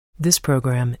This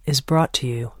program is brought to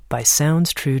you by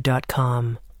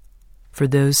SoundsTrue.com. For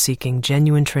those seeking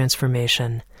genuine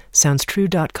transformation,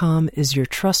 SoundsTrue.com is your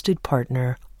trusted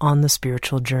partner on the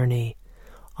spiritual journey,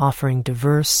 offering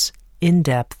diverse,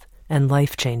 in-depth, and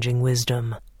life-changing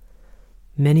wisdom.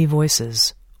 Many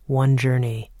voices, one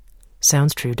journey.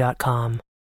 SoundsTrue.com.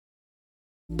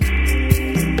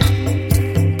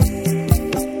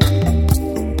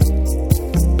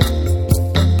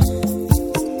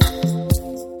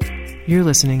 You're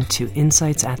listening to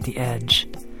Insights at the Edge.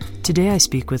 Today I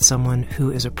speak with someone who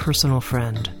is a personal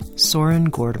friend, Soren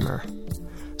Gordimer.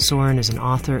 Soren is an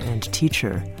author and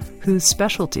teacher whose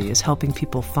specialty is helping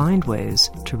people find ways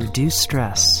to reduce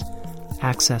stress,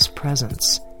 access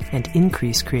presence, and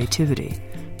increase creativity,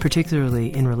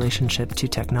 particularly in relationship to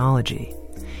technology.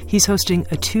 He's hosting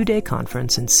a 2-day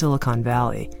conference in Silicon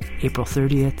Valley, April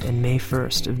 30th and May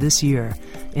 1st of this year,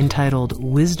 entitled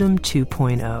Wisdom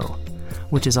 2.0,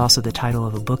 which is also the title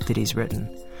of a book that he's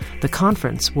written. The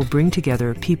conference will bring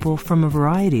together people from a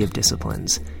variety of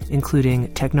disciplines,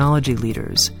 including technology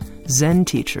leaders, Zen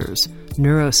teachers,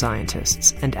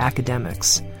 neuroscientists, and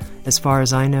academics. As far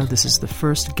as I know, this is the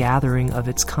first gathering of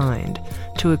its kind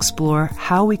to explore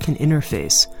how we can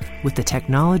interface with the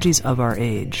technologies of our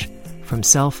age, from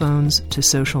cell phones to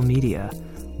social media,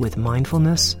 with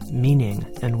mindfulness, meaning,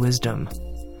 and wisdom.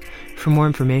 For more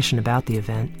information about the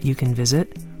event, you can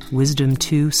visit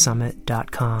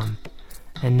wisdom2summit.com.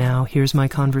 And now here's my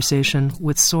conversation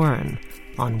with Soren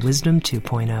on Wisdom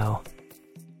 2.0.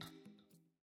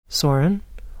 Soren,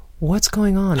 what's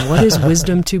going on? What is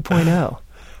Wisdom 2.0?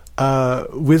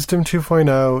 Wisdom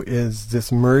 2.0 is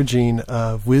this merging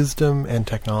of wisdom and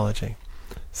technology.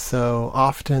 So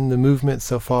often the movement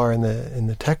so far in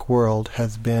the tech world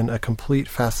has been a complete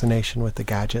fascination with the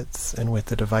gadgets and with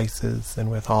the devices and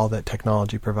with all that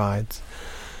technology provides.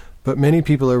 But many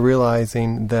people are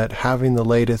realizing that having the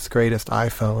latest, greatest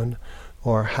iPhone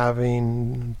or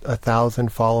having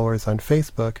 1,000 followers on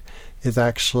Facebook is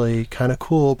actually kind of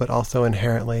cool, but also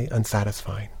inherently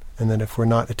unsatisfying. And that if we're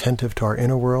not attentive to our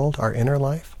inner world, our inner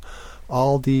life,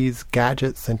 all these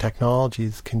gadgets and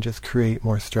technologies can just create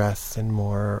more stress and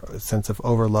more sense of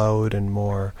overload and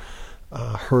more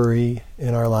hurry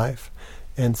in our life.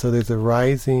 And so there's a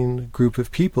rising group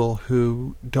of people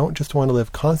who don't just want to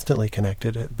live constantly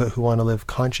connected, but who want to live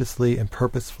consciously and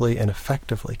purposefully and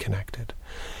effectively connected,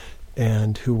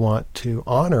 and who want to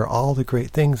honor all the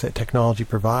great things that technology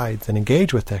provides and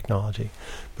engage with technology.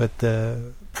 But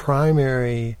the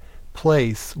primary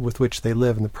place with which they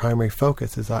live and the primary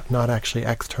focus is not actually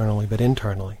externally, but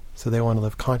internally. So they want to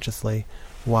live consciously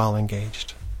while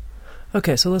engaged.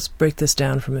 Okay, so let's break this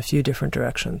down from a few different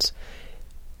directions.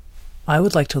 I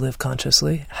would like to live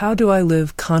consciously. How do I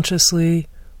live consciously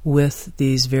with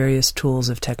these various tools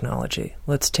of technology?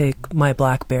 Let's take my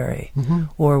BlackBerry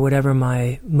or whatever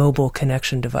my mobile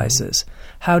connection device is.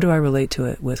 How do I relate to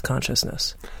it with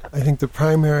consciousness? I think the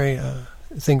primary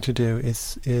thing to do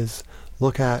is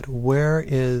look at where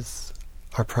is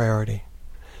our priority.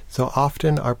 So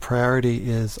often our priority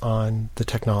is on the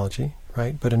technology,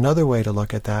 right? But another way to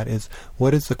look at that is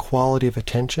what is the quality of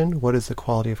attention, what is the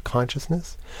quality of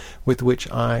consciousness with which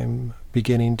I'm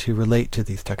beginning to relate to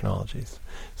these technologies.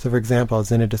 So for example, I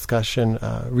was in a discussion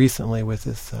recently with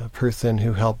this person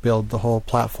who helped build the whole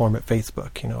platform at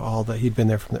Facebook, he'd been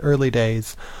there from the early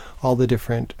days, all the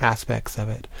different aspects of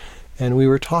it. And we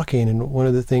were talking, and one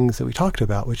of the things that we talked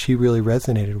about, which he really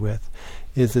resonated with,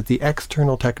 is that the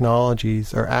external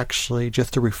technologies are actually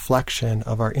just a reflection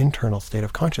of our internal state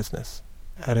of consciousness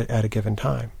at a given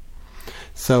time.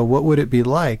 So what would it be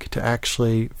like to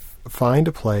actually find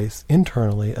a place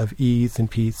internally of ease and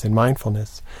peace and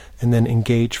mindfulness, and then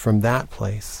engage from that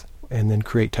place, and then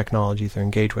create technologies or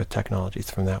engage with technologies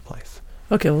from that place?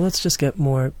 Okay, well, let's just get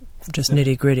more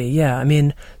nitty-gritty. Yeah,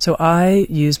 so I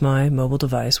use my mobile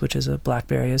device, which is a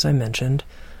BlackBerry, as I mentioned,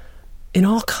 in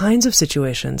all kinds of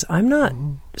situations. I'm not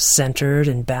centered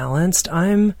and balanced.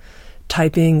 I'm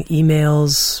typing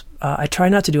emails. I try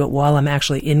not to do it while I'm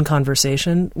actually in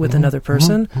conversation with another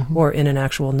person or in an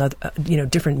actual,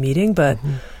 different meeting. But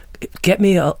get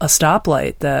me a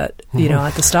stoplight that,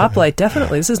 at the stoplight,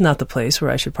 definitely, this is not the place where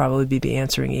I should probably be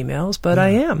answering emails, but I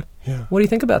am. Yeah. What do you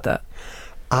think about that?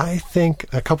 I think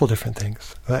a couple different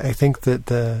things. I think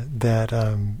that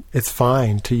it's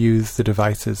fine to use the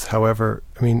devices. However,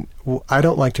 I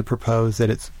don't like to propose that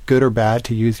it's good or bad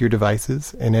to use your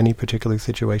devices in any particular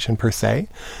situation per se,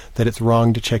 that it's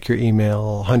wrong to check your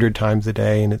email 100 times a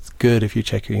day and it's good if you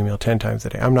check your email 10 times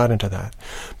a day. I'm not into that.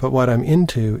 But what I'm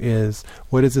into is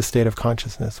what is the state of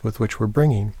consciousness with which we're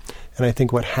bringing. And I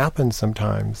think what happens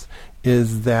sometimes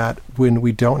is that when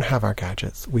we don't have our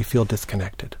gadgets, we feel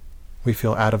disconnected. We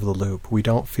feel out of the loop. We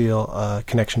don't feel a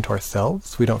connection to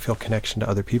ourselves. We don't feel connection to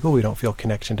other people. We don't feel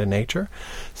connection to nature.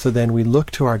 So then we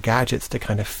look to our gadgets to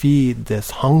kind of feed this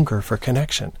hunger for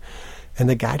connection. And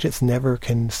the gadgets never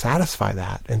can satisfy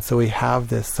that. And so we have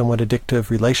this somewhat addictive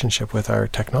relationship with our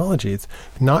technologies,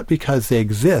 not because they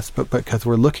exist, but because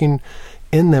we're looking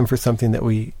in them for something that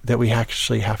we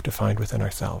actually have to find within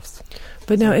ourselves.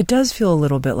 But now it does feel a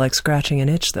little bit like scratching an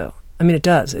itch, though. I mean, it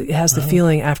does. It has the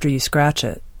feeling after you scratch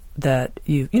it that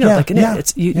you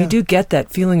do get that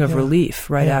feeling of relief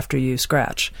right after you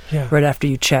scratch, right after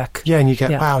you check. Yeah, and you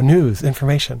get, wow, news,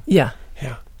 information. Yeah.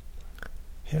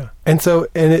 And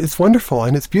it's wonderful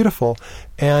and it's beautiful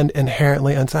and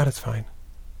inherently unsatisfying.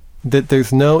 That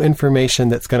there's no information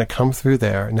that's going to come through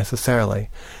there necessarily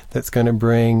that's going to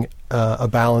bring a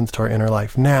balance to our inner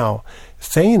life. Now,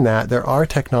 saying that, there are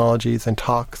technologies and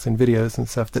talks and videos and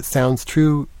stuff that sounds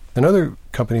true and other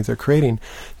companies are creating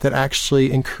that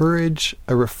actually encourage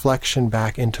a reflection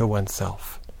back into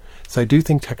oneself. So I do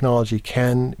think technology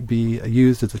can be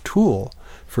used as a tool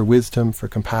for wisdom, for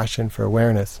compassion, for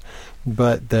awareness,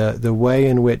 but the way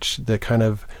in which the kind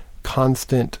of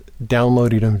constant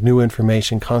downloading of new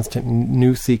information, constant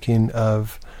new seeking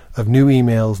of new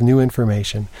emails, new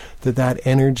information, that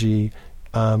energy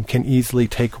can easily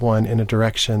take one in a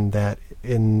direction that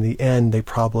in the end they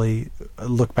probably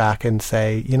look back and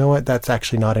say, you know what, that's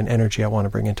actually not an energy I want to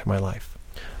bring into my life.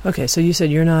 Okay, so you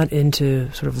said you're not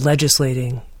into sort of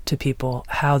legislating to people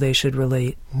how they should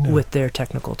relate with their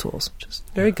technical tools, which is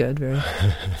very good, very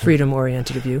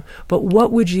freedom-oriented of you. But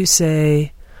what would you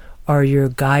say are your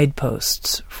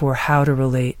guideposts for how to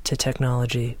relate to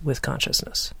technology with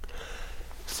consciousness?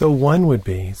 So one would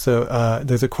be,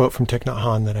 there's a quote from Thich Nhat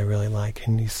Hanh that I really like,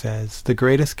 and he says, the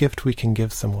greatest gift we can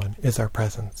give someone is our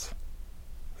presence.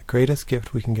 The greatest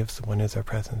gift we can give someone is our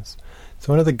presence.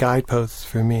 So one of the guideposts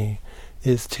for me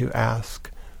is to ask,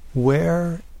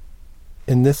 where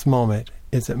in this moment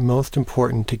is it most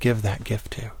important to give that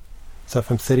gift to? So if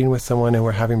I'm sitting with someone and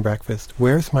we're having breakfast,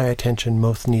 where's my attention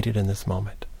most needed in this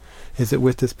moment? Is it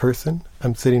with this person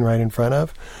I'm sitting right in front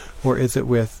of? Or is it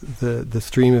with the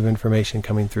stream of information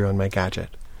coming through on my gadget?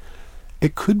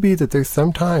 It could be that there's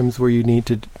some times where you need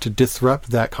to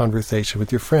disrupt that conversation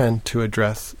with your friend to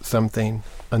address something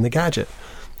on the gadget.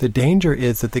 The danger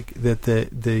is that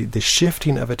the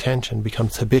shifting of attention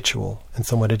becomes habitual and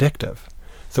somewhat addictive.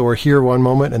 So we're here one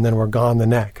moment and then we're gone the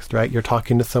next, right? You're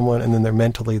talking to someone and then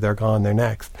they're gone the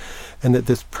next. And that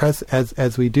this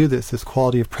as we do this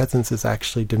quality of presence is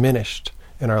actually diminished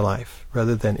in our life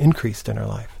rather than increased in our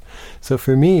life. So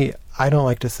for me, I don't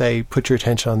like to say, put your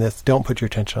attention on this, don't put your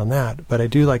attention on that. But I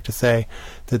do like to say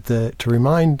that to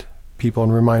remind people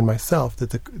and remind myself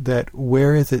that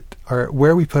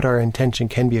where we put our intention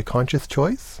can be a conscious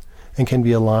choice and can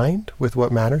be aligned with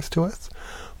what matters to us.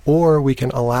 Or we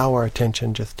can allow our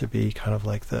attention just to be kind of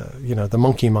like the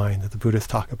monkey mind that the Buddhists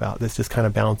talk about, that's just kind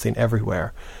of bouncing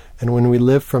everywhere. And when we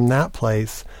live from that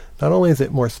place, not only is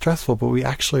it more stressful, but we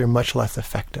actually are much less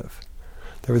effective.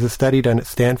 There was a study done at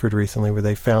Stanford recently where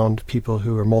they found people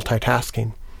who were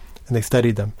multitasking, and they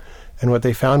studied them. And what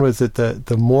they found was that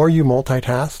the more you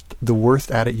multitasked, the worse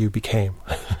at it you became.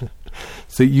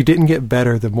 So you didn't get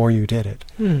better the more you did it.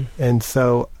 And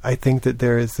so I think that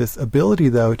there is this ability,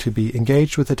 though, to be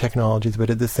engaged with the technologies,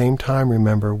 but at the same time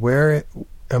remember, where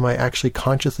am I actually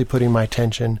consciously putting my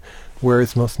attention where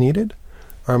it's most needed?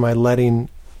 Or am I letting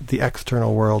the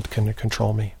external world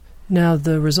control me? Now,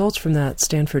 the results from that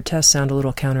Stanford test sound a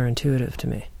little counterintuitive to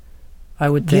me. I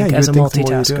would think, as a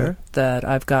multitasker, that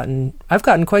I've gotten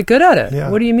quite good at it. Yeah.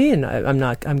 What do you mean?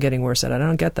 I'm getting worse at it. I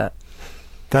don't get that.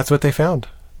 That's what they found.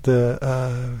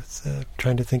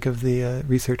 Trying to think of the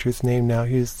researcher's name now.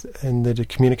 He's in the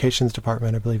communications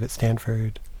department, I believe, at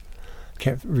Stanford.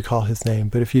 Can't recall his name,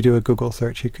 but if you do a Google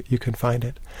search, you can find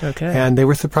it. Okay. And they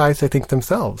were surprised, I think,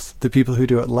 themselves. The people who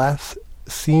do it less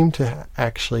seem to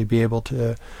actually be able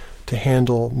to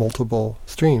handle multiple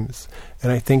streams.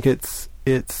 And I think it's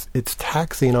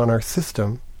taxing on our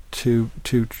system to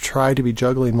try to be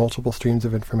juggling multiple streams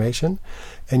of information,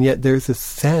 and yet there's this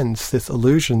sense, this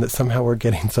illusion that somehow we're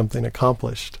getting something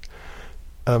accomplished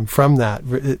from that.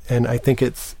 And I think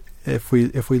it's if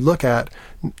we look at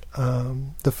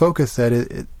the focus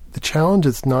that the challenge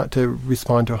is not to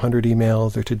respond to 100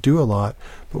 emails or to do a lot,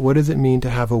 but what does it mean to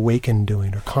have awakened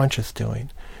doing or conscious doing?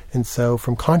 And so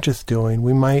from conscious doing,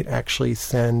 we might actually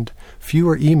send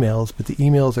fewer emails, but the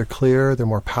emails are clearer, they're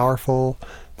more powerful,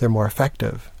 they're more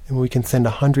effective. And we can send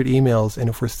 100 emails, and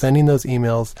if we're sending those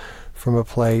emails from a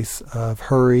place of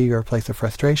hurry or a place of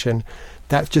frustration,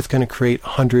 that's just going to create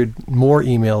 100 more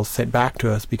emails sent back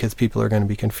to us because people are going to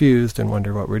be confused and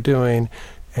wonder what we're doing.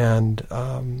 And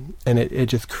it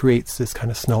just creates this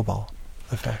kind of snowball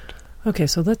effect. Okay,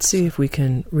 so let's see if we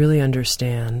can really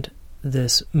understand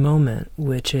this moment,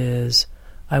 which is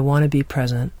I want to be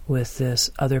present with this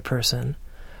other person,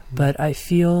 but I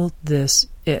feel this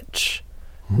itch,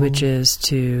 which is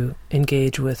to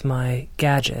engage with my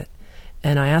gadget.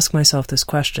 And I ask myself this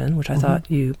question, which I thought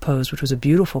you posed, which was a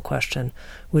beautiful question,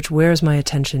 which, where is my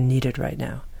attention needed right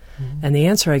now? And the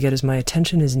answer I get is my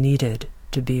attention is needed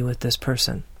to be with this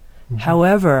person.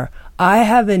 However, I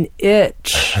have an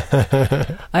itch.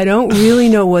 I don't really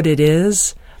know what it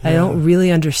is. I don't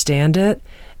really understand it.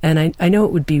 And I know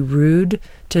it would be rude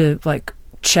to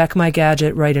check my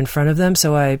gadget right in front of them.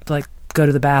 So I go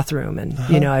to the bathroom and,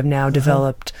 I've now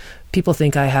developed, people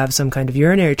think I have some kind of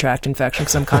urinary tract infection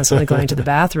because I'm constantly going to the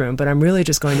bathroom, but I'm really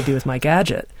just going to be with my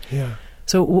gadget. Yeah.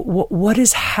 So what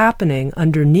is happening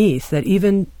underneath that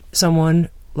even someone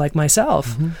like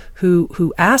myself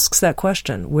who asks that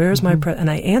question, where's my and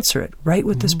I answer it right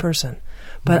with this person.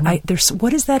 But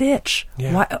what is that itch?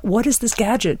 Yeah. What is this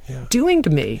gadget doing to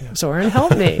me? Soren,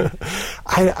 help me.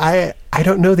 I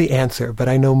don't know the answer, but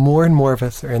I know more and more of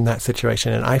us are in that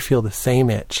situation, and I feel the same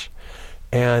itch.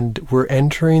 And we're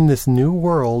entering this new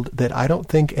world that I don't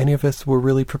think any of us were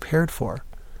really prepared for.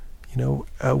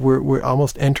 We're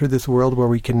almost entered this world where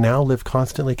we can now live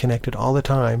constantly connected all the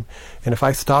time. And if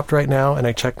I stopped right now and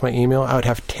I checked my email, I would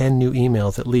have 10 new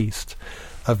emails at least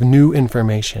of new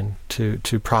information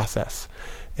to process.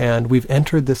 And we've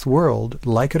entered this world,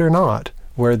 like it or not,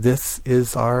 where this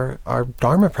is our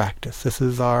Dharma practice. This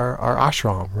is our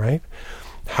ashram, right?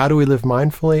 How do we live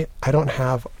mindfully? I don't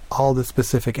have all the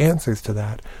specific answers to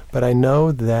that, but I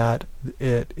know that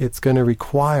it's going to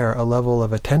require a level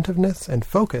of attentiveness and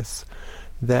focus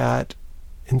that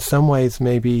in some ways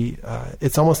maybe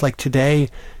it's almost like today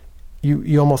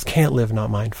you almost can't live not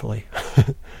mindfully.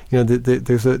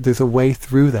 There's a way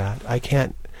through that. I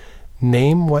can't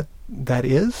name what that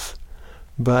is,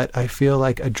 but I feel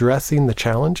like addressing the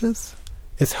challenges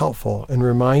is helpful and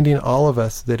reminding all of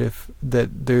us that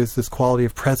there's this quality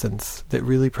of presence that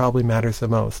really probably matters the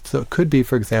most. So it could be,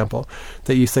 for example,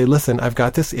 that you say, listen, I've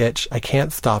got this itch, I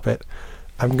can't stop it.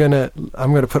 I'm gonna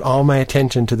put all my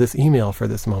attention to this email for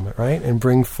this moment, right? And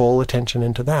bring full attention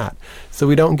into that. So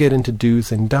we don't get into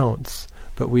do's and don'ts,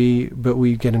 but we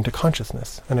get into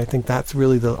consciousness. And I think that's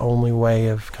really the only way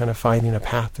of kind of finding a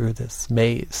path through this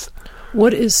maze.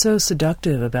 What is so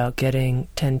seductive about getting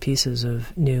 10 pieces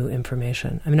of new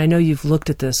information? I mean, I know you've looked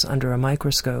at this under a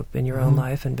microscope in your own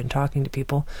life and been talking to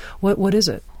people. What is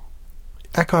it?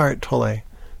 Eckhart Tolle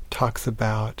talks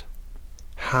about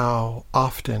how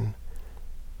often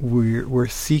we're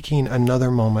seeking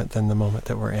another moment than the moment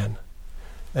that we're in.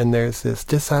 And there's this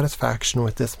dissatisfaction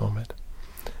with this moment.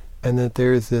 And that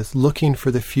there's this looking for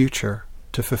the future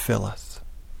to fulfill us.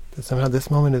 That somehow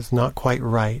this moment is not quite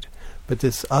right. But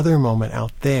this other moment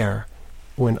out there,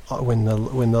 when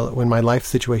my life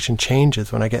situation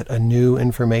changes, when I get a new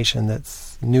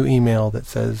new email that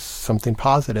says something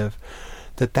positive,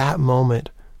 that moment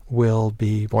will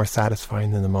be more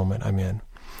satisfying than the moment I'm in.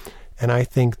 And I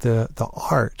think the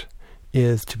art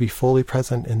is to be fully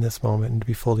present in this moment and to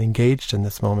be fully engaged in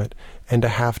this moment, and to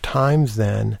have times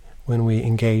then when we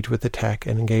engage with the tech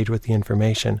and engage with the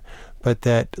information, but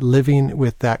that living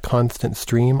with that constant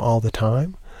stream all the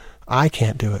time, I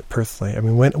can't do it personally. I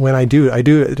mean, when I do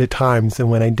it at times, and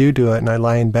when I do it and I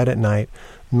lie in bed at night,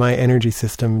 my energy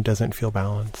system doesn't feel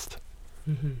balanced.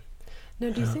 Mm-hmm.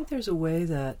 Now, do you think there's a way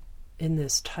that in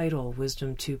this title,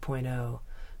 Wisdom 2.0,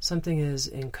 something is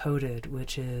encoded,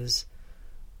 which is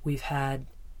we've had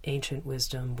ancient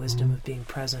wisdom of being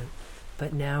present,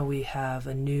 but now we have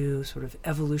a new sort of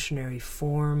evolutionary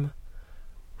form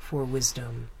for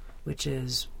wisdom, which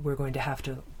is we're going to have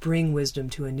to bring wisdom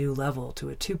to a new level, to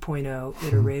a 2.0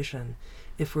 iteration,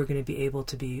 if we're going to be able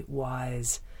to be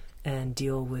wise and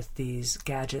deal with these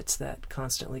gadgets that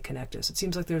constantly connect us. It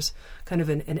seems like there's kind of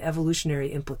an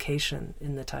evolutionary implication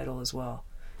in the title as well.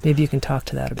 Maybe you can talk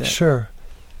to that a bit. Sure.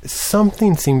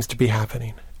 Something seems to be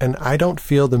happening, and I don't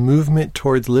feel the movement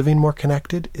towards living more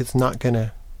connected is not going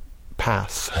to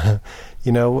pass.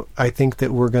 I think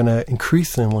that we're going to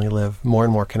increasingly live more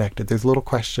and more connected. There's little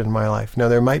question in my life. Now,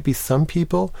 there might be some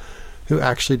people who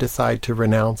actually decide to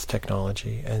renounce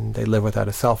technology, and they live without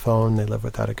a cell phone, they live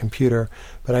without a computer.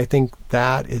 But I think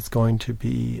that is going to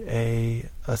be a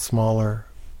small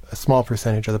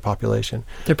percentage of the population.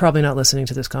 They're probably not listening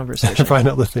to this conversation. They're probably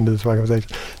not listening to this conversation.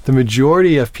 The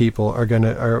majority of people are going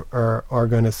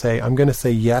to say, I'm going to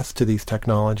say yes to these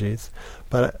technologies,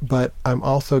 but I'm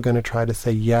also going to try to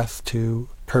say yes to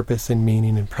purpose and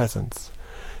meaning and presence.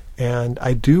 And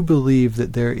I do believe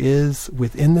that there is,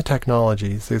 within the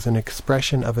technologies, there's an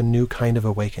expression of a new kind of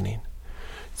awakening.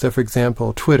 So, for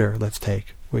example, Twitter, let's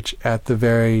take, which at the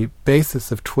very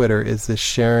basis of Twitter is this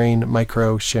sharing,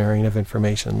 micro-sharing of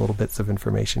information, little bits of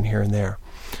information here and there.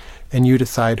 And you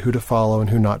decide who to follow and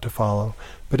who not to follow.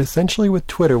 But essentially with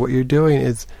Twitter, what you're doing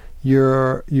is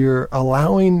you're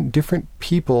allowing different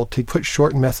people to put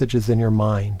short messages in your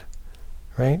mind,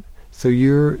 right? So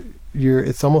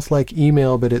it's almost like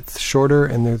email, but it's shorter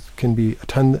and there can be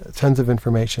tons of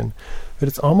information. But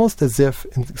it's almost as if,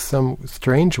 in some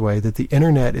strange way, that the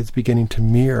internet is beginning to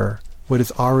mirror what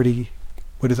is already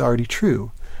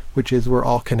true, which is we're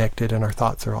all connected and our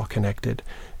thoughts are all connected.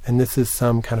 And this is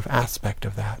some kind of aspect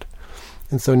of that.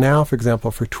 And so now, for example,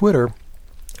 for Twitter,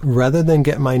 rather than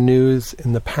get my news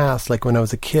in the past, like when I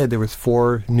was a kid, there was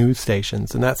 4 news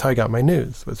stations, and that's how I got my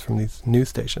news, was from these news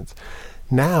stations.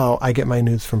 Now I get my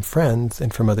news from friends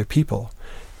and from other people,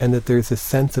 and that there's a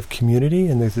sense of community,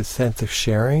 and there's a sense of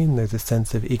sharing, there's a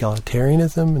sense of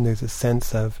egalitarianism, and there's a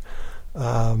sense of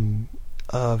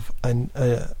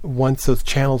once those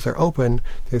channels are open,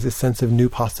 there's a sense of new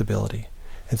possibility.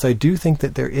 And so I do think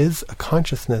that there is a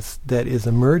consciousness that is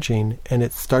emerging, and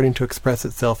it's starting to express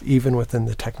itself even within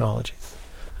the technologies.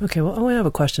 Okay, well, I want to have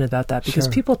a question about that, because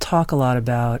Sure. people talk a lot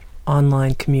about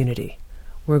online community.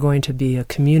 We're going to be a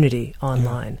community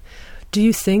online. Yeah. Do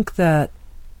you think that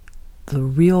the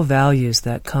real values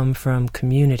that come from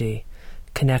community,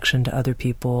 connection to other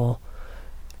people,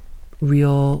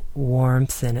 real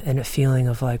warmth and a feeling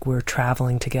of like we're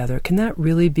traveling together, can that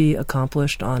really be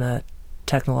accomplished on a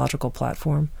technological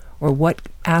platform? Or what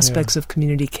aspects of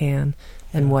community can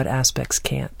and what aspects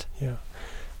can't? Yeah.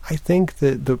 I think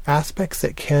that the aspects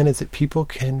that can is that people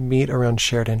can meet around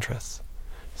shared interests.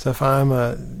 So if I'm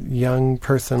a young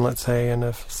person, let's say, in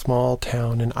a small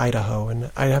town in Idaho,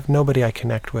 and I have nobody I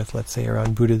connect with, let's say,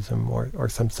 around Buddhism or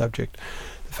some subject,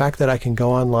 the fact that I can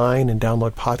go online and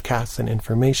download podcasts and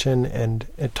information and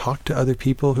talk to other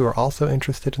people who are also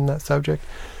interested in that subject,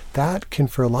 that can,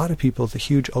 for a lot of people, is a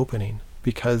huge opening,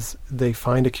 because they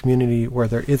find a community where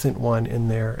there isn't one in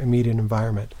their immediate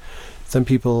environment. Some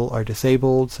people are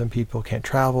disabled, some people can't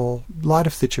travel, a lot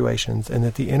of situations, and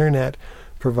that the internet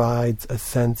provides a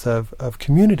sense of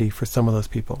community for some of those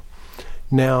people.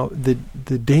 Now, the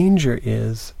danger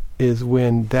is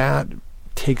when that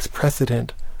takes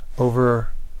precedent over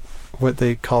what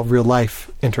they call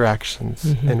real-life interactions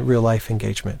and real-life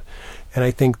engagement. And I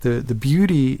think the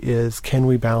beauty is, can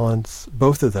we balance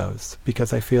both of those?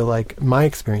 Because I feel like my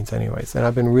experience anyways, and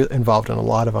I've been involved in a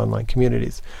lot of online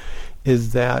communities,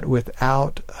 is that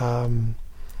without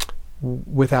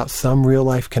some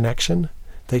real-life connection,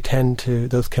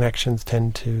 those connections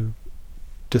tend to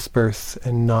disperse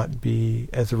and not be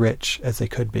as rich as they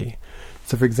could be.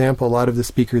 So, for example, a lot of the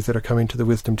speakers that are coming to the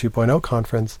Wisdom 2.0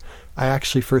 conference, I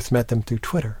actually first met them through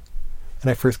Twitter.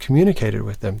 And I first communicated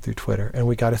with them through Twitter, and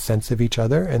we got a sense of each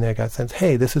other, and I got a sense,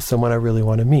 hey, this is someone I really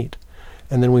want to meet.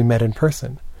 And then we met in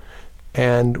person.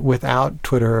 And without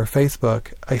Twitter or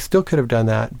Facebook, I still could have done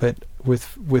that, but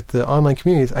with the online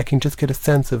communities, I can just get a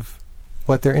sense of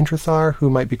what their interests are, who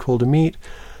might be cool to meet.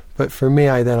 But for me,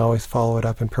 I then always follow it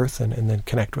up in person and then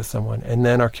connect with someone, and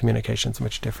then our communication's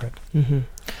much different. Mm-hmm.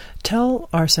 Tell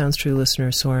our Sounds True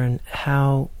listener, Soren,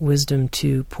 how Wisdom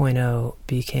 2.0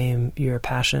 became your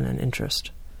passion and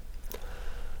interest.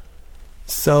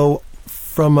 So,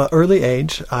 from an early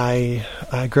age, I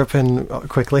grew up in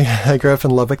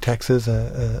Lubbock, Texas,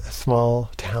 a small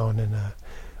town in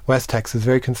West Texas,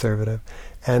 very conservative,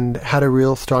 and had a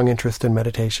real strong interest in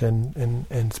meditation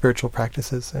and spiritual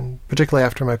practices, and particularly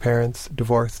after my parents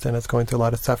divorced and I was going through a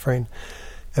lot of suffering.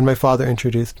 And my father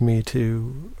introduced me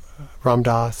to Ram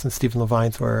Dass and Stephen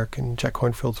Levine's work and Jack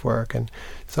Kornfield's work. And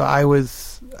so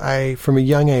I, from a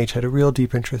young age, had a real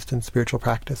deep interest in spiritual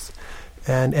practice,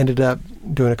 and ended up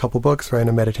doing a couple books, writing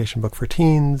a meditation book for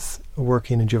teens,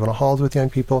 working in juvenile halls with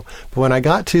young people. But when I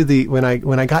got to when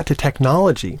I got to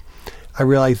technology, I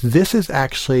realized this is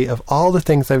actually, of all the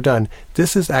things I've done,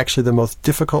 this is actually the most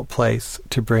difficult place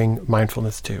to bring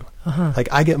mindfulness to. Uh-huh. Like,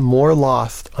 I get more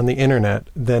lost on the internet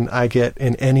than I get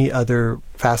in any other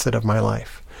facet of my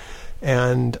life.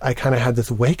 And I kind of had this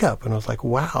wake up, and I was like,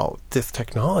 wow, this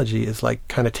technology is like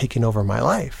kind of taking over my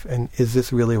life. And is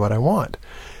this really what I want?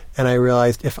 And I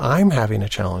realized, if I'm having a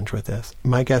challenge with this,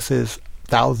 my guess is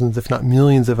thousands, if not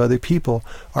millions of other people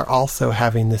are also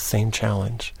having this same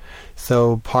challenge.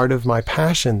 So part of my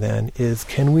passion then is,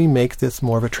 can we make this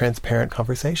more of a transparent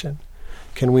conversation?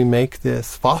 Can we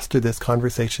foster this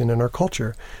conversation in our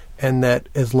culture? And that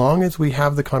as long as we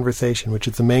have the conversation, which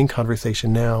is the main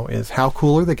conversation now, is how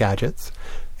cool are the gadgets,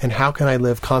 and how can I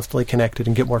live constantly connected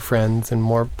and get more friends and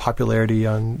more popularity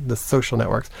on the social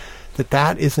networks,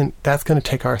 that's going to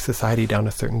take our society down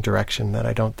a certain direction that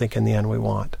I don't think in the end we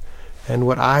want. And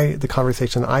the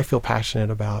conversation that I feel passionate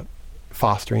about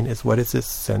fostering is, what is this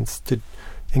sense to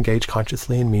engage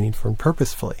consciously and meaningfully and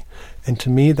purposefully? And to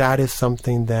me, that is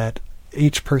something that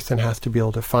each person has to be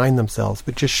able to find themselves,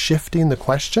 but just shifting the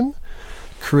question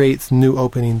creates new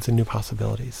openings and new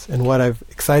possibilities. And what I'm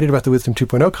excited about the Wisdom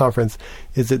 2.0 conference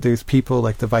is that there's people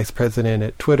like the vice president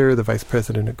at Twitter, the vice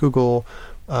president at Google,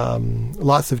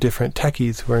 lots of different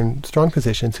techies who are in strong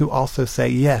positions who also say,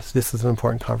 yes, this is an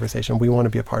important conversation. We want to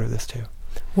be a part of this too.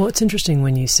 Well, it's interesting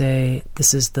when you say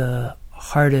this is the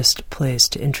hardest place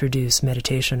to introduce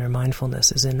meditation or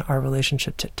mindfulness is in our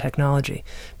relationship to technology.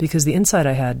 Because the insight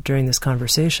I had during this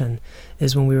conversation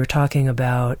is when we were talking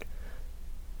about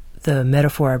the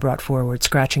metaphor I brought forward,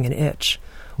 scratching an itch.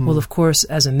 Well, of course,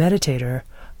 as a meditator,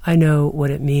 I know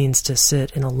what it means to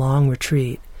sit in a long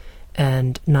retreat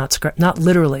and not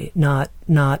literally,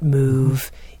 not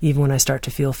move, even when I start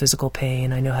to feel physical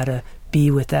pain. I know how to be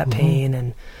with that pain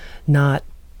and not,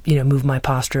 move my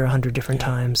posture 100 different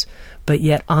times. But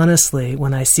yet, honestly,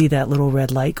 when I see that little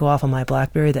red light go off on my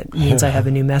BlackBerry, that means I have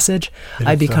a new message,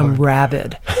 I become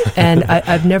rabid. And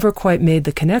I've never quite made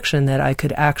the connection that I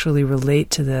could actually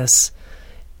relate to this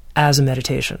as a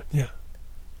meditation. Yeah.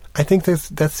 I think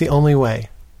that's the only way.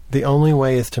 The only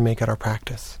way is to make it our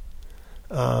practice.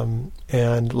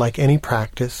 And like any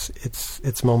practice,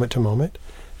 it's moment to moment.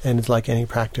 And it's like any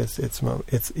practice, it's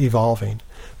evolving.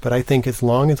 But I think as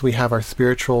long as we have our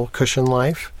spiritual cushion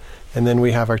life, and then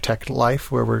we have our tech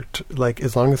life, where we're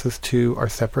as long as those two are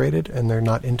separated and they're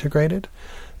not integrated,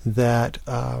 that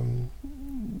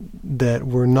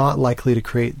we're not likely to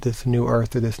create this new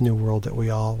earth or this new world that we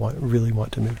all really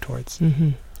want to move towards.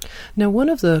 Mm-hmm. Now, one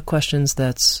of the questions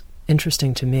that's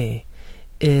interesting to me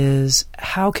is,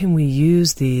 how can we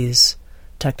use these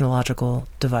technological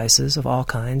devices of all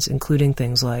kinds, including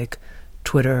things like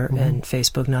Twitter and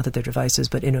Facebook, not that they're devices,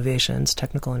 but innovations,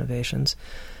 technical innovations,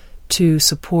 to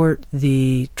support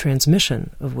the transmission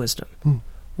of wisdom?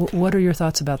 What are your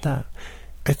thoughts about that?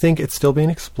 I think it's still being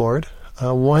explored.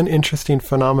 One interesting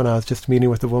phenomenon, I was just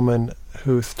meeting with a woman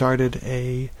who started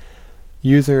a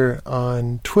user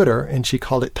on Twitter, and she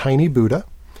called it Tiny Buddha.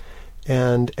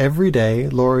 And every day,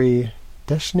 Lori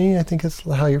Deshny, I think is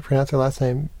how you pronounce her last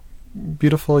name,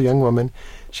 beautiful young woman,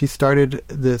 she started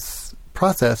this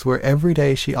process where every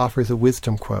day she offers a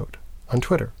wisdom quote on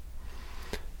Twitter.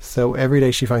 So every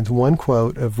day she finds one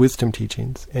quote of wisdom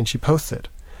teachings and she posts it.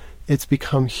 It's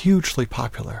become hugely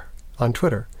popular on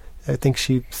Twitter. I think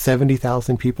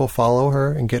 70,000 people follow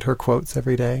her and get her quotes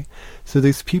every day. So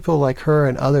there's people like her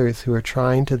and others who are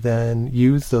trying to then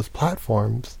use those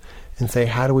platforms and say,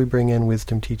 how do we bring in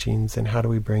wisdom teachings and how do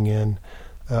we bring in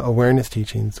awareness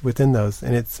teachings within those?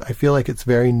 And I feel like it's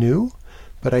very new,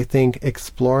 but I think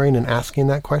exploring and asking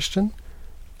that question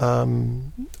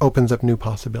opens up new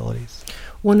possibilities.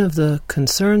 One of the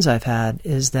concerns I've had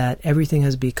is that everything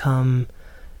has become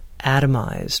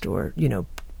atomized or,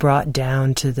 brought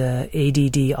down to the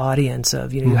ADD audience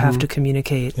of, you have to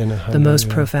communicate the most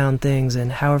profound things in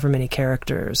however many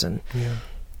characters. And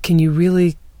can you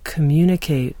really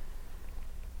communicate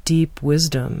deep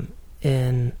wisdom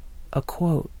in a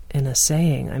quote, in a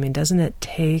saying? I mean, doesn't it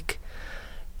take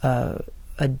a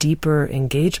deeper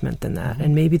engagement than that?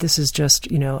 And maybe this is just,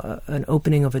 an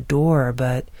opening of a door,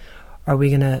 but are we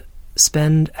going to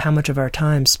spend how much of our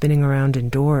time spinning around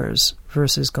indoors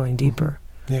versus going deeper?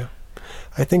 Yeah.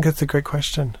 I think that's a great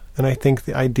question. And I think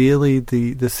ideally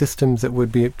the systems that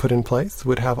would be put in place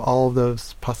would have all of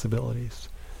those possibilities.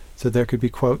 So there could be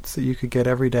quotes that you could get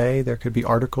every day. There could be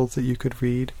articles that you could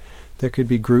read. There could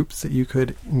be groups that you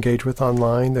could engage with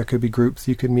online. There could be groups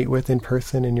you could meet with in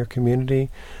person in your community.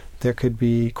 There could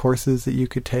be courses that you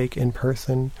could take in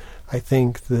person. I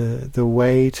think the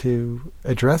way to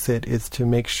address it is to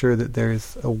make sure that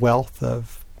there's a wealth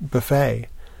of buffet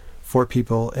for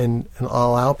people and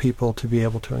allow people to be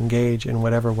able to engage in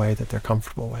whatever way that they're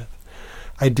comfortable with.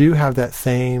 I do have that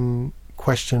same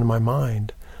question in my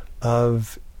mind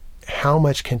of how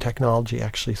much can technology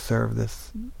actually serve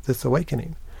this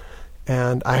awakening?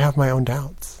 And I have my own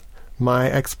doubts.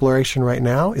 My exploration right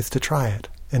now is to try it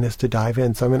and is to dive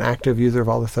in. So I'm an active user of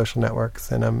all the social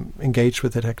networks and I'm engaged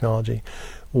with the technology.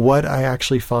 What I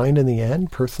actually find in the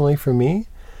end, personally for me,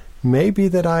 may be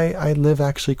that I live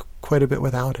actually quite a bit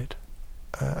without it.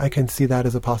 I can see that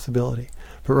as a possibility.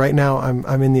 But right now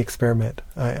I'm in the experiment.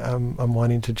 I'm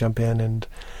wanting to jump in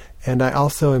and I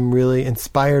also am really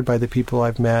inspired by the people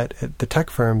I've met at the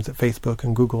tech firms at Facebook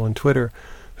and Google and Twitter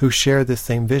who share this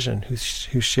same vision, who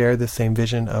share the same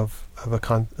vision of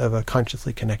a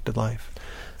consciously connected life.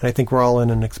 And I think we're all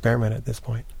in an experiment at this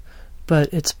point.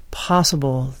 But it's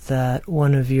possible that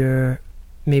one of your,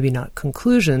 maybe not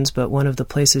conclusions, but one of the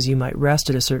places you might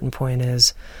rest at a certain point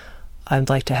is, I'd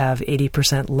like to have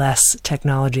 80% less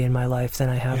technology in my life than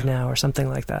I have now, or something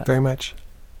like that. Very much.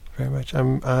 Very much.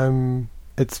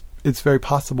 It's very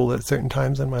possible that at certain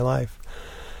times in my life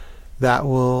that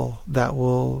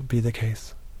will be the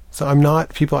case. So I'm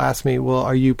not, people ask me, well,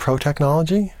 are you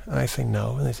pro-technology? And I say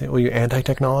no. And they say, well, you're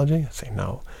anti-technology? I say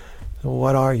no. Well,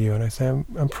 what are you? And I say,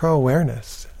 I'm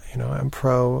pro-awareness. I'm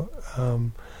pro,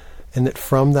 and that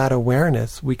from that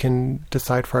awareness, we can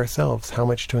decide for ourselves how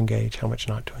much to engage, how much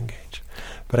not to engage.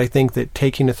 But I think that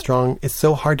it's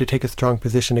so hard to take a strong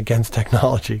position against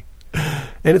technology.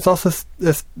 And it's also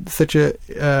such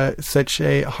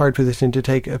a hard position to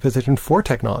take a position for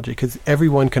technology, because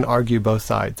everyone can argue both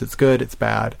sides. It's good, it's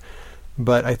bad.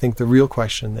 But I think the real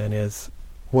question then is,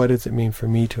 what does it mean for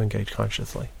me to engage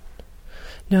consciously?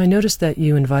 Now, I noticed that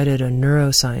you invited a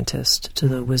neuroscientist to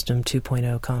the Wisdom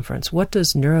 2.0 conference. What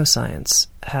does neuroscience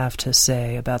have to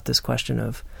say about this question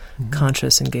of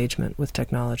conscious engagement with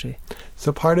technology?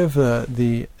 So part of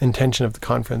the intention of the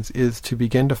conference is to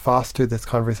begin to foster this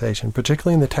conversation,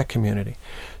 particularly in the tech community.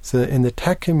 So in the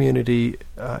tech community,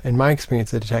 in my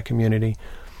experience of the tech community,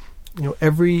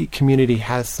 every community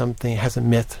has a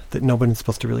myth that nobody's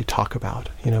supposed to really talk about.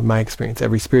 My experience,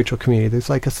 every spiritual community, there's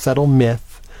like a subtle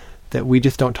myth that we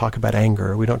just don't talk about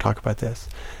anger, or we don't talk about this.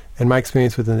 And my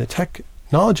experience within the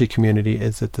technology community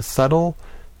is that the subtle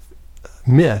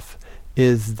myth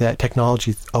is that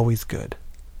technology is always good,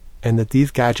 and that these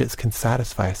gadgets can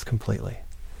satisfy us completely.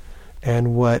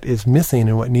 And what is missing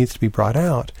and what needs to be brought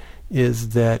out is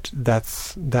that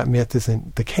myth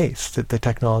isn't the case, that the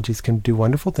technologies can do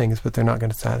wonderful things, but they're not going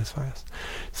to satisfy us.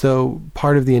 So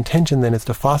part of the intention then is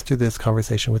to foster this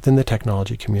conversation within the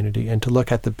technology community and to look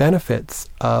at the benefits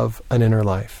of an inner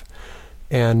life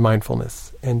and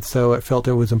mindfulness. And so it felt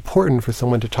it was important for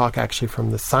someone to talk actually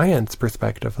from the science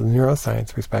perspective, the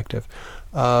neuroscience perspective,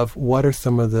 of what are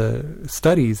some of the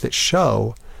studies that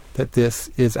show that this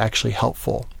is actually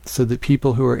helpful, so that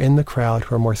people who are in the crowd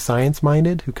who are more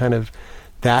science-minded, who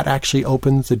that actually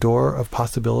opens the door of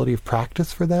possibility of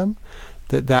practice for them,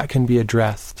 that can be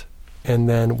addressed, and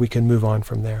then we can move on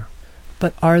from there.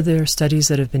 But are there studies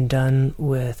that have been done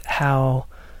with how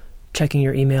checking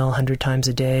your email 100 times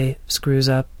a day screws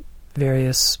up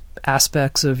various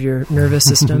aspects of your nervous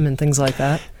system and things like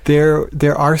that?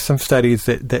 There are some studies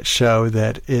that show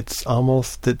that it's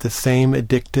almost that the same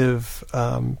addictive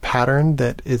pattern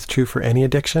that is true for any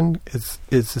addiction is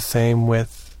the same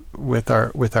with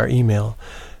our email.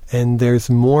 And there's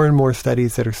more and more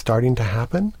studies that are starting to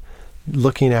happen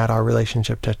looking at our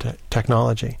relationship to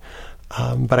technology.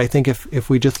 But I think if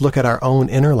we just look at our own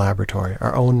inner laboratory,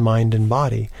 our own mind and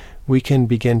body, we can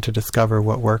begin to discover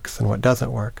what works and what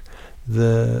doesn't work.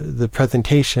 The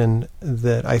presentation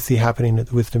that I see happening at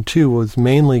the Wisdom 2 was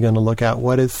mainly going to look at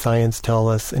what does science tell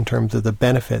us in terms of the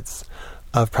benefits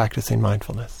of practicing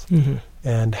mindfulness,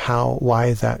 and why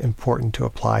is that important to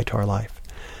apply to our life.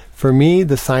 For me,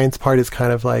 the science part is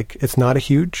kind of like, it's not a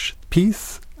huge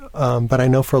piece, but I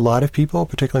know for a lot of people,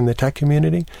 particularly in the tech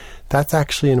community, that's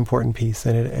actually an important piece,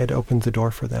 and it opens the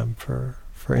door for them for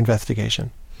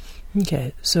investigation.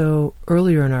 Okay, so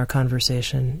earlier in our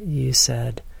conversation, you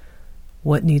said,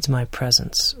 what needs my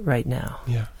presence right now?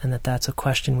 Yeah. And that's a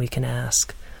question we can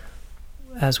ask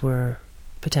as we're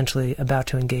potentially about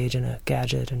to engage in a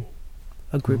gadget and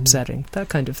a group setting, that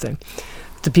kind of thing.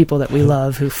 The people that we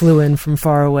love who flew in from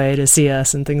far away to see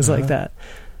us and things like that.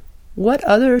 What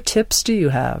other tips do you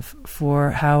have for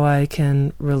how I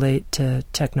can relate to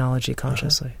technology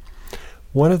consciously?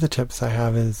 One of the tips I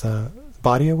have is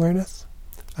body awareness.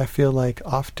 I feel like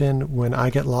often when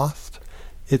I get lost,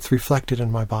 it's reflected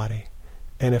in my body.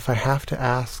 And if I have to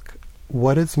ask,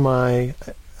 what is my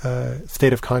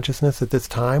state of consciousness at this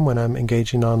time when I'm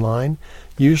engaging online,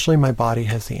 usually my body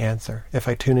has the answer. If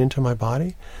I tune into my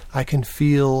body, I can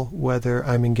feel whether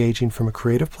I'm engaging from a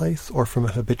creative place or from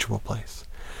a habitual place.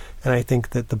 And I think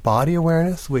that the body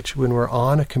awareness, which when we're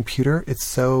on a computer, it's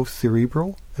so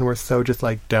cerebral, and we're so just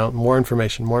like down, more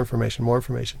information,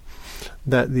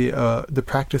 that the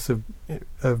practice of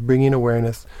bringing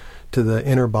awareness to the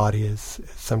inner body is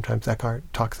sometimes Eckhart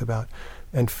talks about,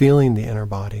 and feeling the inner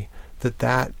body,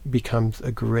 that becomes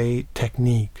a great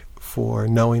technique for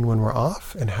knowing when we're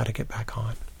off and how to get back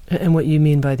on. And what you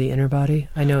mean by the inner body?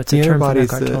 I know it's a term from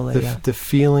Eckhart Tolle. The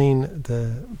feeling,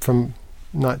 from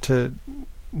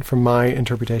my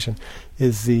interpretation,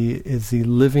 is the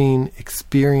living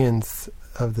experience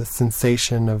the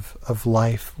sensation of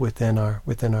life within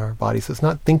our body. So it's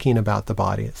not thinking about the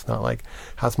body. It's not like,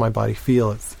 how's my body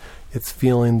feel? It's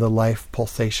feeling the life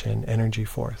pulsation, energy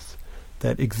force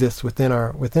that exists within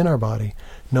our body,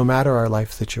 no matter our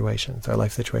life situations. Our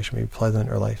life situation may be pleasant,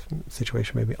 or life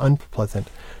situation may be unpleasant,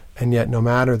 and yet no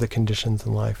matter the conditions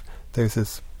in life, there's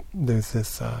this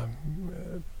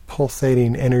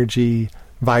pulsating energy,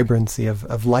 vibrancy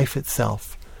of life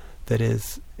itself that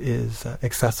is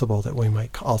accessible, that we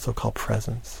might also call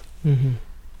presence. Mm-hmm.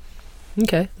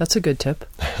 Okay, that's a good tip.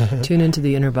 Tune into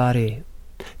the inner body.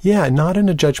 Yeah, not in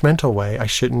a judgmental way.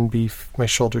 My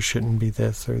shoulders shouldn't be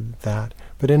this or that,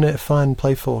 but in a fun,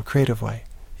 playful, creative way.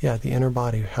 Yeah, the inner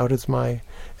body.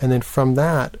 And then from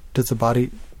that, does the body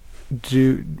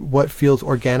do what feels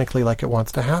organically like it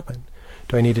wants to happen?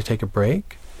 Do I need to take a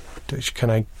break? Can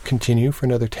I continue for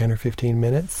another 10 or 15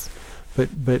 minutes?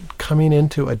 But coming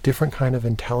into a different kind of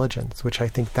intelligence, which I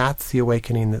think that's the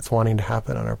awakening that's wanting to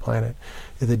happen on our planet,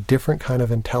 is a different kind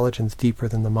of intelligence deeper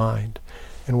than the mind.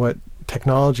 And what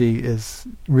technology is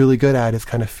really good at is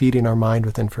kind of feeding our mind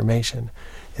with information.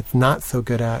 It's not so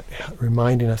good at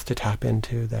reminding us to tap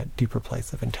into that deeper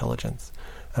place of intelligence.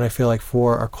 And I feel like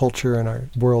for our culture and our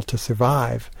world to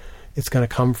survive, it's going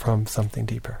to come from something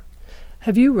deeper.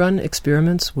 Have you run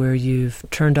experiments where you've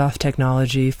turned off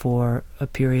technology for a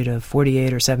period of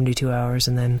 48 or 72 hours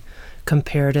and then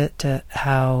compared it to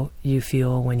how you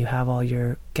feel when you have all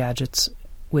your gadgets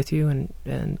with you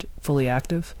and fully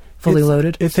active, fully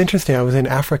loaded? It's interesting. I was in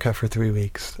Africa for 3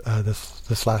 weeks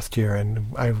this last year, and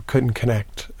I couldn't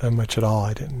connect much at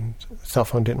all. Cell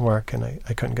phone didn't work, and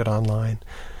I couldn't get online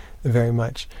very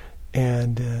much.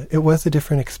 And it was a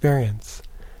different experience.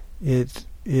 It's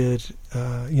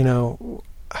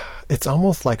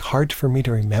almost like hard for me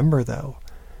to remember, though,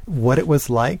 what it was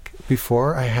like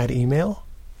before I had email,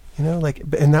 and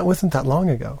that wasn't that long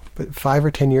ago. But 5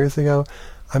 or 10 years ago,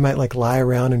 I might lie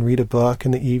around and read a book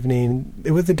in the evening.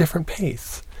 It was a different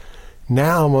pace.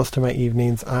 Now, most of my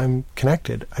evenings, I'm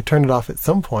connected. I turn it off at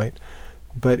some point,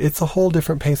 but it's a whole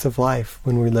different pace of life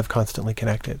when we live constantly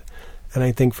connected. And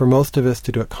I think for most of us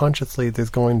to do it consciously, there's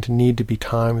going to need to be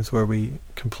times where we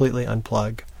completely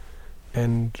unplug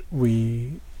and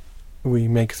we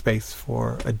make space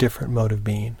for a different mode of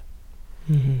being.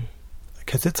 Mm-hmm.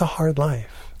 Because it's a hard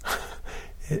life.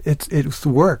 It's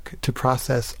work to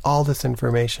process all this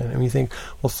information. And you think,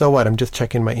 well, so what? I'm just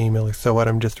checking my email, or so what?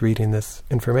 I'm just reading this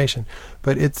information.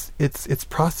 But it's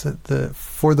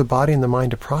for the body and the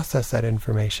mind to process that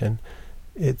information.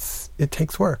 It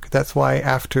takes work. That's why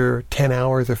after 10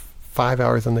 hours or 5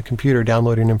 hours on the computer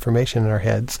downloading information in our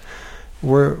heads,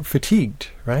 we're fatigued,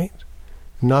 right?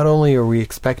 Not only are we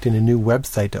expecting a new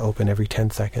website to open every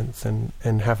 10 seconds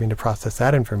and having to process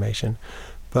that information,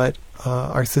 but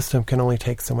our system can only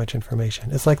take so much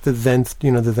information. It's like the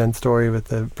Zen story with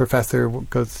the professor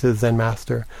goes to the Zen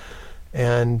master,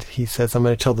 and he says, I'm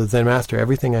going to tell the Zen master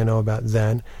everything I know about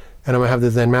Zen, and I'm going to have the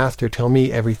Zen master tell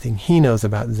me everything he knows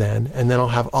about Zen, and then I'll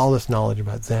have all this knowledge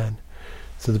about Zen.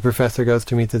 So the professor goes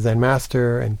to meet the Zen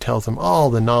master and tells him all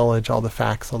the knowledge, all the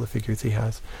facts, all the figures he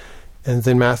has. And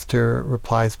Zen master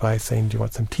replies by saying, do you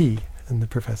want some tea? And the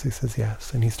professor says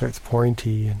yes. And he starts pouring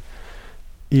tea, and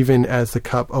even as the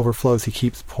cup overflows, he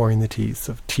keeps pouring the tea.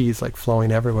 So tea is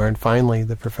flowing everywhere. And finally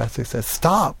the professor says,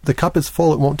 stop! The cup is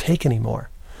full, it won't take any more.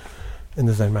 And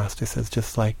the Zen master says,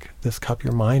 just like this cup,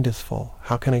 your mind is full.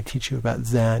 How can I teach you about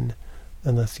Zen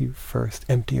unless you first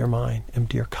empty your mind,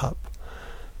 empty your cup?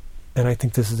 And I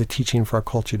think this is a teaching for our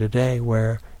culture today,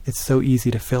 where it's so easy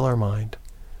to fill our mind,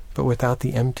 but without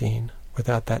the emptying,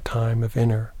 without that time of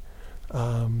inner,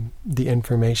 the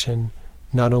information,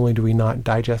 not only do we not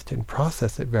digest it and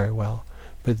process it very well,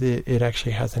 but it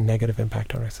actually has a negative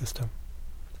impact on our system.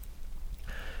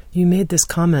 You made this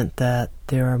comment that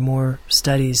there are more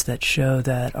studies that show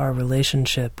that our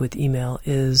relationship with email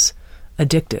is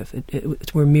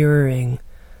addictive. We're mirroring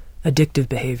addictive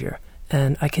behavior.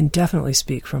 And I can definitely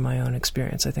speak from my own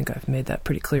experience. I think I've made that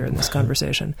pretty clear in this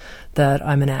conversation, that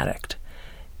I'm an addict.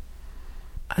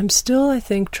 I'm still, I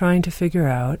think, trying to figure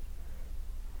out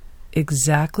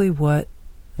exactly what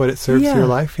it serves for your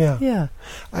life. Yeah.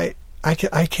 I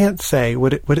can't say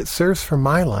what it serves for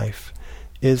my life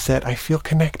is that I feel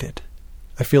connected.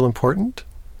 I feel important.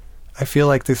 I feel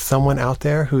like there's someone out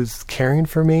there who's caring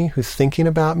for me, who's thinking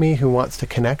about me, who wants to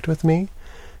connect with me.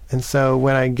 And so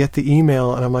when I get the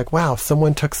email and I'm like, wow,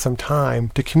 someone took some time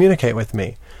to communicate with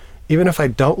me. Even if I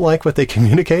don't like what they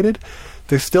communicated,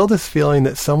 there's still this feeling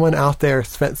that someone out there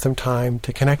spent some time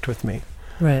to connect with me.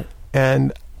 Right.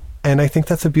 And I think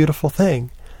that's a beautiful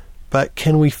thing. But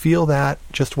can we feel that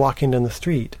just walking down the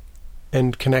street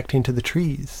and connecting to the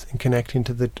trees and connecting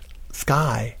to the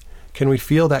sky? Can we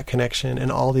feel that connection in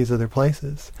all these other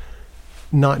places?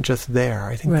 Not just there.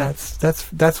 I think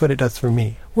that's what it does for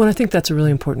me. Well, I think that's a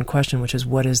really important question, which is,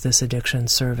 what is this addiction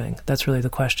serving? That's really the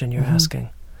question you're asking.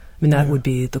 I mean, that would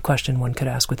be the question one could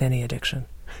ask with any addiction.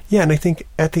 Yeah, and I think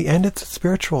at the end it's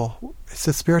spiritual.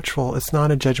 It's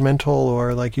not a judgmental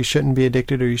or like you shouldn't be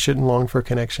addicted or you shouldn't long for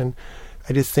connection.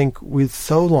 I just think we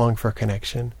so long for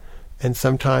connection, and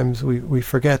sometimes we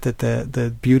forget that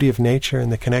the beauty of nature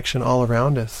and the connection all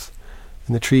around us,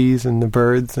 and the trees and the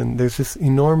birds, and there's this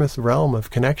enormous realm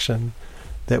of connection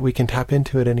that we can tap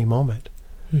into at any moment.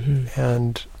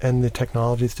 And the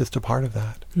technology is just a part of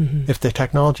that. If the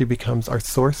technology becomes our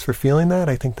source for feeling that,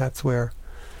 I think that's where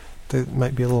there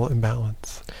might be a little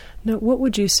imbalance. Now, what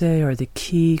would you say are the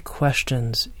key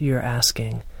questions you're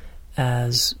asking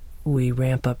as we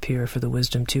ramp up here for the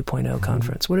Wisdom 2.0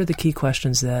 conference? What are the key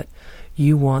questions that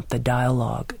you want the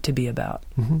dialogue to be about?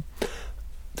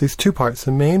 There's two parts.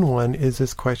 The main one is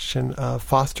this question of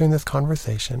fostering this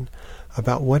conversation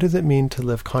about what does it mean to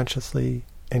live consciously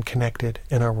and connected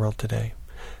in our world today.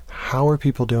 How are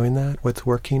people doing that? What's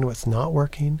working? What's not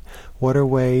working? What are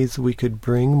ways we could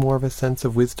bring more of a sense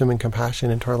of wisdom and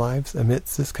compassion into our lives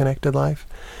amidst this connected life?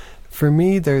 For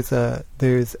me, there's a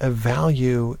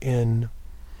value in...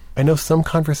 I know some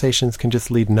conversations can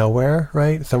just lead nowhere,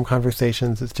 right? Some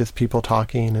conversations, it's just people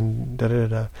talking and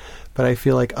da-da-da-da. But I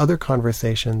feel like other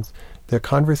conversations, they're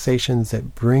conversations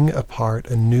that bring apart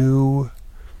a new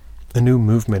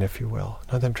movement, if you will.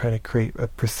 Not that I'm trying to create a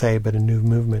per se, but a new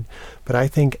movement. But I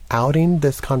think outing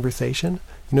this conversation,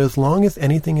 as long as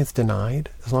anything is denied,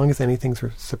 as long as anything's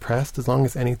suppressed, as long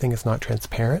as anything is not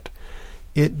transparent,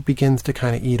 it begins to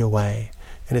kind of eat away.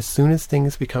 And as soon as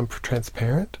things become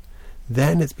transparent,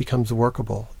 then it becomes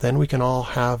workable. Then we can all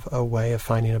have a way of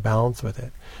finding a balance with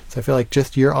it. So I feel like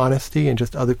just your honesty and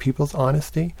just other people's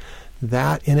honesty,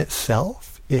 that in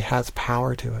itself, it has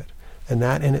power to it. And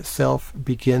that in itself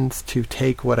begins to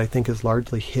take what I think is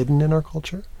largely hidden in our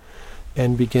culture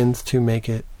and begins to make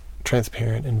it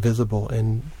transparent and visible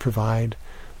and provide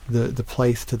the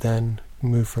place to then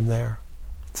move from there.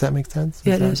 Does that make sense?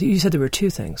 Yeah, you said there were two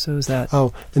things. So is that...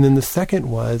 Oh, and then the second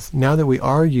was, now that we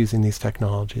are using these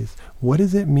technologies, what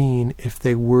does it mean if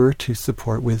they were to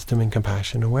support wisdom and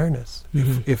compassion awareness?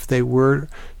 If they were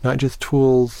not just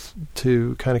tools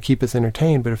to kind of keep us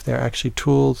entertained, but if they're actually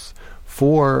tools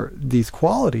for these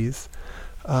qualities,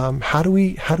 how do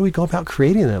we go about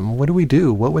creating them? What do we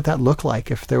do? What would that look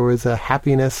like if there was a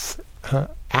happiness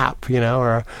app,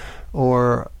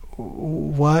 or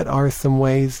what are some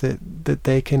ways that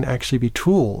they can actually be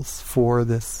tools for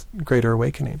this greater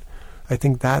awakening? I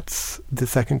think that's the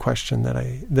second question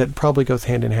that probably goes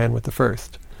hand in hand with the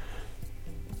first.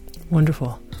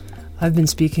 Wonderful. I've been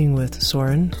speaking with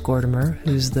Soren Gordimer,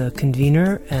 who's the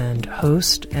convener and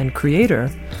host and creator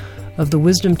of the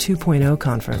Wisdom 2.0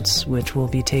 conference, which will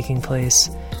be taking place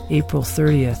April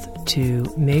 30th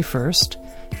to May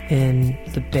 1st in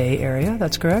the Bay Area.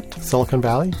 That's correct? Silicon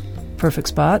Valley. Perfect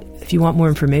spot. If you want more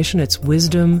information, it's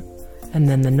wisdom and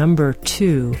then the number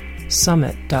 2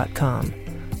 summit.com.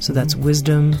 So that's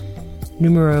wisdom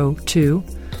numero 2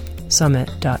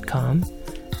 summit.com.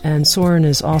 And Soren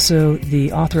is also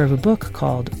the author of a book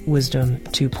called Wisdom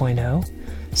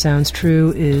 2.0. Sounds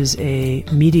True is a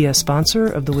media sponsor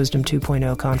of the Wisdom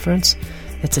 2.0 conference.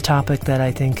 It's a topic that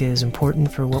I think is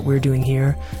important for what we're doing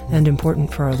here and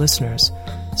important for our listeners.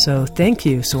 So thank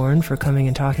you, Soren, for coming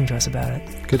and talking to us about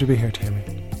it. Good to be here, Tammy.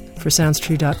 For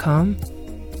SoundsTrue.com,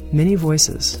 many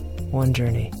voices, one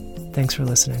journey. Thanks for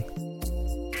listening.